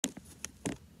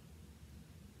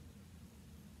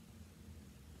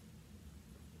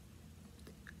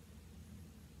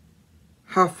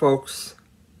Hi folks,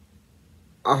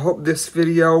 I hope this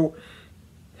video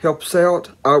helps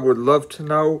out. I would love to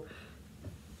know.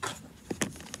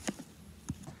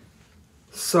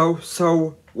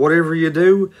 So whatever you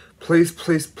do, please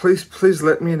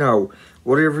let me know.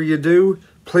 Whatever you do,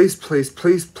 please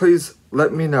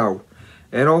let me know.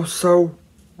 And also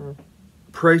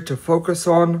pray to focus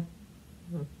on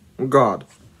God.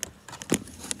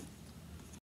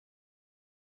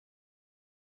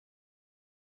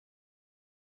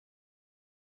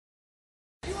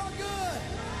 You are good,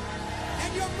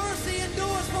 and your mercy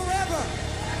endures forever.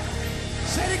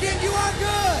 Say it again, you are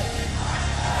good,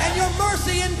 and your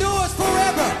mercy endures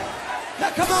forever.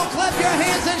 Now come on, clap your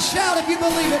hands and shout if you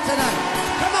believe it tonight.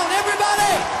 Come on,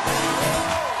 everybody.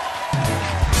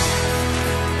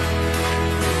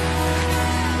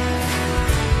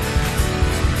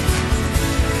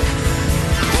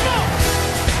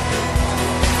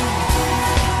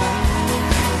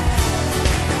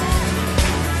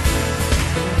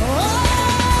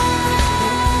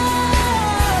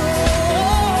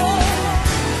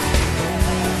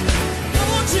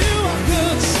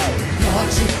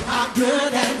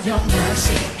 Good and your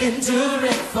mercy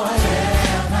endureth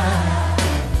forever.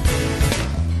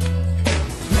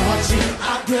 Lord, you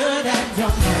are good and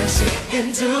your mercy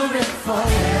endureth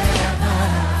forever.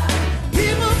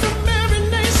 People from every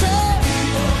nation,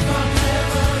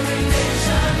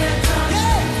 and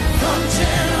tongue, from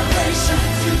generation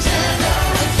to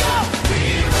generation, we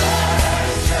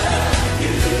worship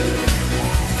you.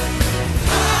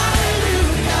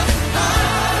 Hallelujah,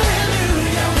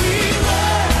 hallelujah, we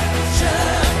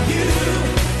worship you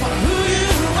for who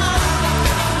you are.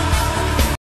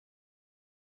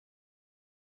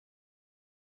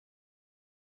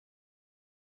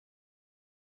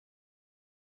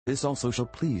 This also shall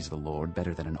please the Lord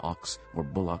better than an ox or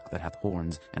bullock that hath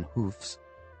horns and hoofs.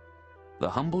 The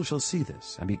humble shall see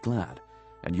this and be glad,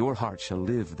 and your heart shall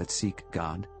live that seek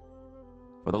God.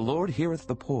 For the Lord heareth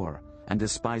the poor, and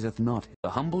despiseth not. The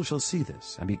humble shall see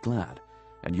this and be glad,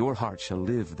 and your heart shall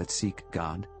live that seek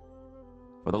God.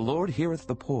 For the Lord heareth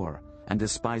the poor, and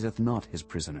despiseth not his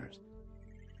prisoners.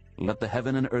 Let the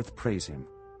heaven and earth praise him,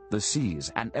 the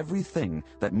seas, and everything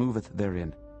that moveth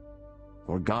therein.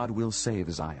 For God will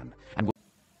save Zion, and will...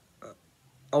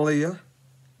 Aaliyah,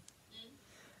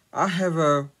 I have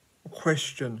a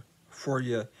question for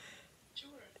you.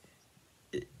 Sure.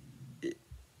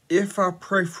 If I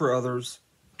pray for others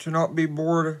to not be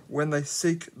bored when they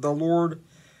seek the Lord,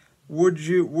 would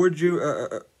you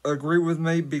agree with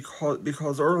me?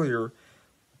 Because earlier,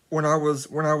 when I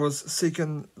was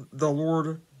seeking the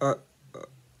Lord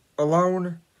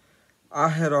alone, I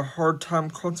had a hard time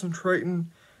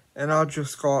concentrating, and I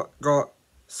just got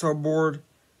so bored,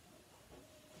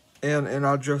 and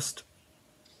I just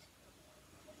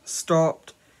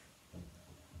stopped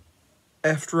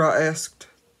after I asked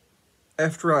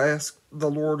the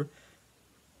Lord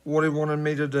what he wanted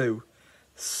me to do.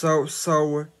 So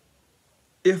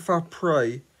if I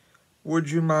pray,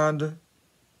 would you mind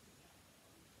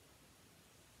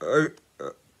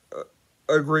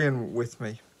agreeing with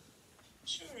me?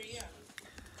 Sure, yeah.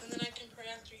 And then I can pray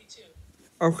after you too.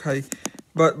 Okay,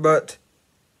 but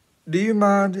do you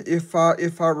mind if I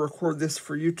record this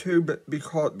for YouTube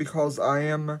because I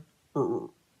am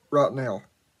right now?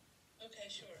 Okay,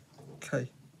 sure. Okay.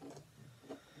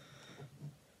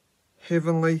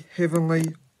 Heavenly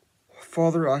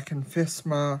Father, I confess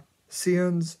my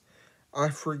sins. I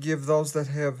forgive those that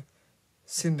have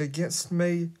sinned against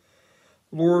me.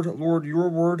 Lord, your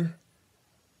word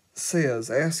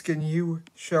says, ask and you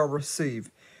shall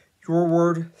receive. Your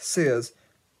word says,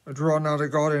 draw nigh to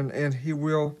God and he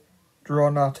will draw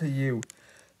nigh to you.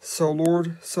 So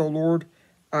Lord,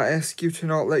 I ask you to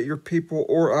not let your people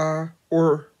or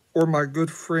my good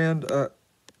friend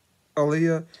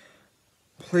Aaliyah,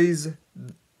 please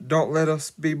don't let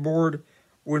us be bored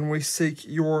when we seek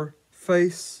your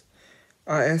face.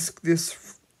 I ask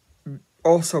this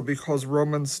also because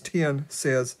Romans 10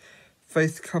 says,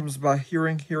 faith comes by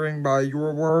hearing, hearing by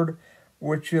your word,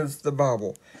 which is the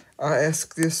Bible. I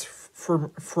ask this for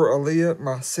Aaliyah,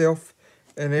 myself,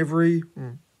 and every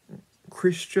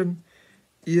Christian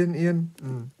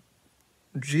in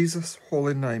Jesus'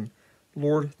 holy name.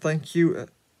 Lord, thank you.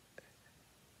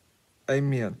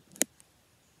 Amen.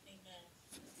 Amen.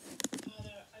 Father,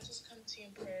 I just come to you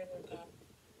in prayer, Lord God.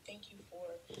 Thank you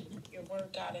for your word,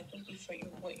 God. I thank you for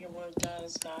what your word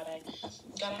does, God. I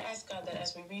ask, God, that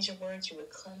as we read your word, you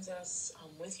would cleanse us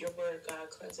with your word, God.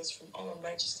 Cleanse us from all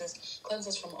unrighteousness. Cleanse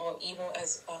us from all evil.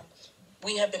 As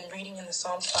we have been reading in the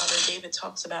Psalms, Father, David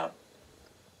talks about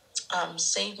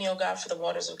save me, O God, for the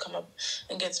waters have come up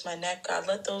against my neck, God.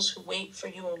 Let those who wait for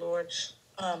you, O Lord,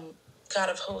 God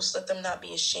of hosts, let them not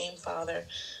be ashamed, Father.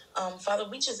 Father,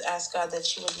 we just ask, God,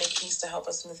 that you would make peace to help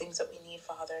us in the things that we need,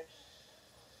 Father.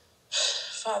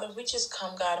 Father, we just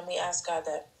come, God, and we ask, God,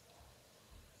 that,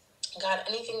 God,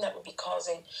 anything that would be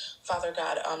causing, Father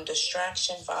God,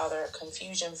 distraction, Father,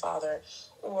 confusion, Father,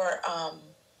 or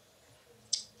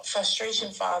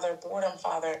frustration, Father, boredom,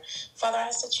 Father. Father, I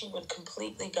ask that you would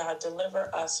completely, God,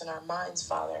 deliver us in our minds,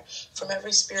 Father, from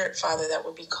every spirit, Father, that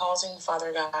would be causing,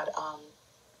 Father God,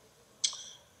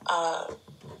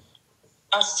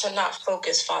 us to not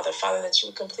focus, Father. Father, that you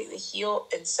would completely heal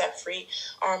and set free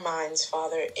our minds,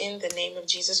 Father. In the name of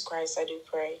Jesus Christ, I do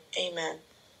pray. Amen.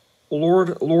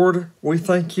 Lord, we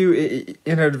thank you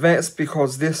in advance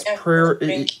because this prayer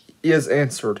is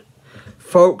answered.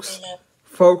 Folks,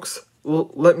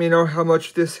 let me know how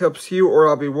much this helps you, or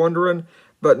I'll be wondering,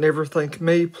 but never thank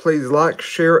me. Please like,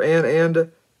 share,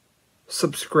 and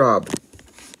subscribe.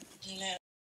 Amen.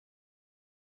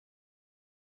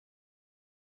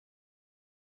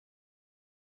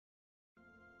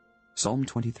 Psalm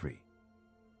 23,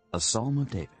 a psalm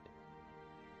of David.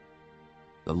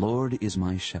 The Lord is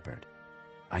my shepherd,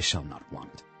 I shall not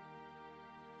want.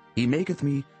 He maketh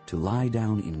me to lie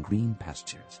down in green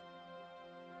pastures.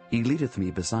 He leadeth me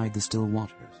beside the still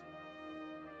waters.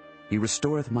 He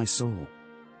restoreth my soul.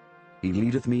 He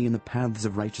leadeth me in the paths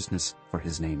of righteousness for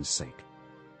his name's sake.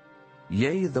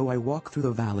 Yea, though I walk through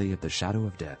the valley of the shadow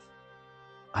of death,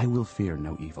 I will fear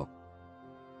no evil.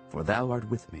 For thou art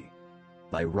with me.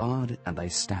 Thy rod and thy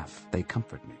staff, they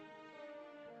comfort me.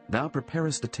 Thou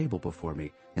preparest a table before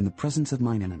me in the presence of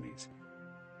mine enemies.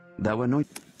 Thou anoint...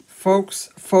 Folks,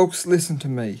 listen to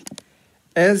me.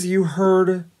 As you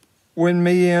heard when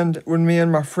me and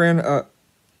my friend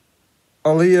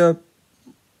Aaliyah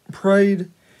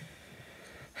prayed,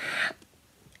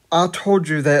 I told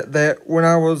you that when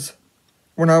I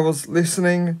was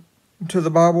listening to the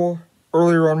Bible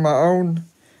earlier on my own,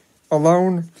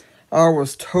 alone, I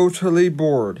was totally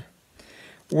bored.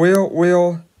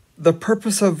 Well, the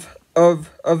purpose of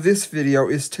this video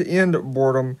is to end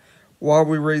boredom while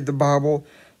we read the Bible.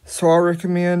 So I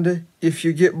recommend, if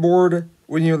you get bored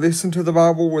when you listen to the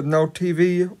Bible with no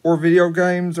TV or video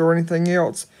games or anything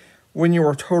else, when you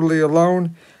are totally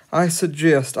alone, I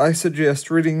suggest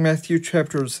reading Matthew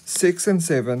chapters 6 and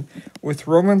 7 with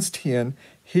Romans 10,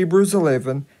 Hebrews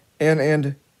 11,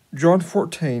 and John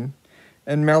 14,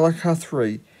 and Malachi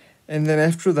 3. And then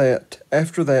after that,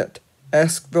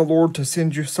 ask the Lord to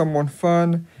send you someone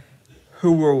fun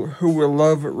who will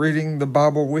love reading the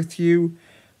Bible with you,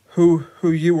 who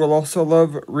you will also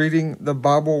love reading the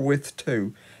Bible with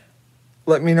too.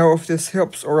 Let me know if this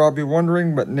helps, or I'll be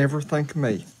wondering, but never thank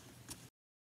me.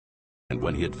 And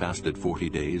when he had fasted 40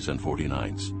 days and 40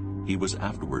 nights, he was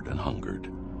afterward and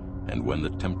hungered. And when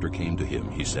the tempter came to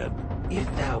him, he said, If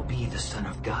thou be the Son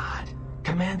of God,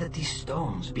 command that these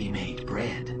stones be made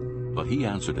bread. But he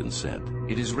answered and said,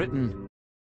 It is written,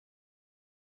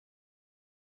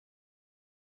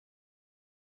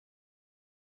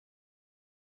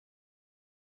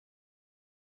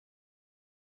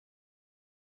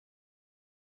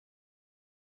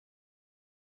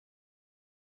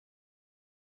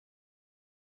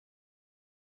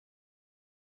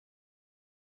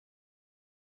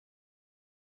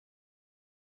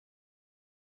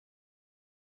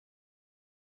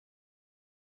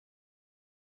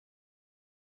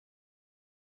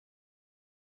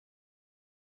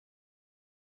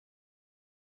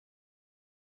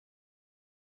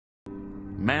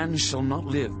 Man shall not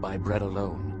live by bread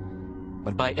alone,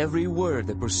 but by every word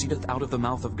that proceedeth out of the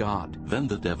mouth of God. Then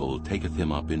the devil taketh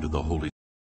him up into the holy...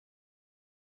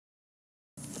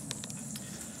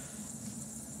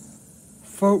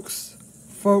 Folks,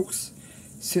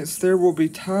 since there will be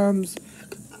times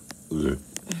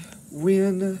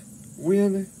when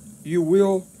you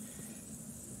will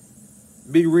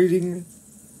be reading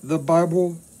the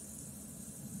Bible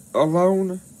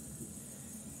alone,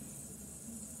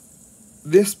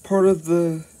 this part of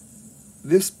the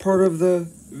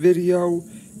video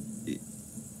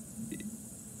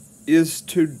is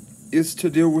to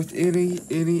deal with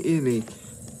any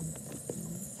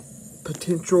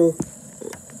potential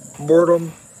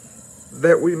boredom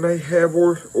that we may have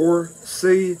or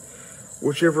see,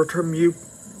 whichever term you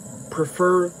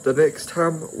prefer, the next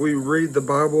time we read the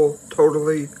Bible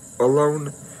totally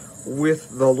alone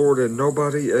with the Lord and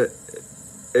nobody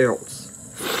else.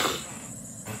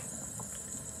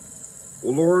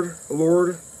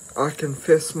 Lord, I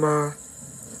confess my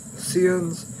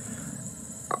sins.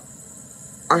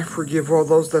 I forgive all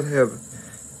those that have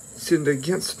sinned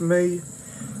against me.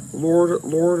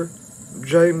 Lord,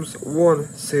 James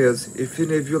 1 says, if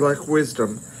any of you lack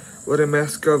wisdom, let him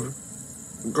ask of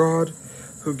God,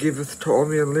 who giveth to all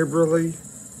men liberally,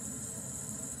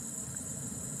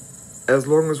 as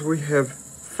long as we have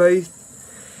faith.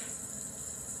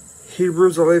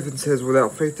 Hebrews 11 says,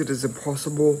 without faith it is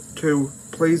impossible to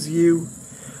please you.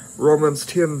 Romans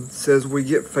 10 says we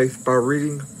get faith by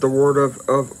reading the Word of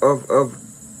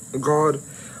God,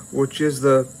 which is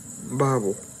the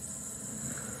Bible.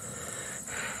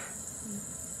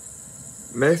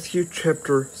 Matthew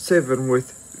chapter 7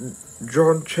 with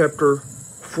John chapter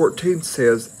 14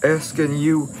 says, ask and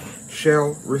you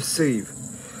shall receive.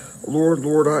 Lord,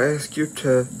 Lord, I ask you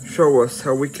to show us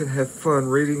how we can have fun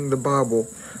reading the Bible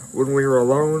when we are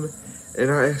alone, and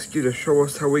I ask you to show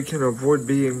us how we can avoid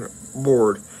being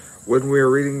bored when we are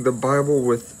reading the Bible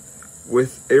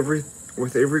with every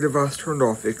device turned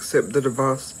off except the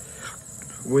device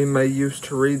we may use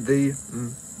to read the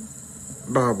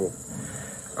Bible.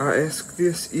 I ask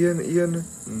this in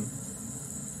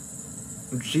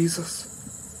Jesus'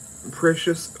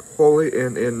 precious, holy,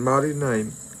 and mighty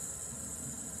name.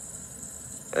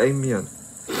 Amen.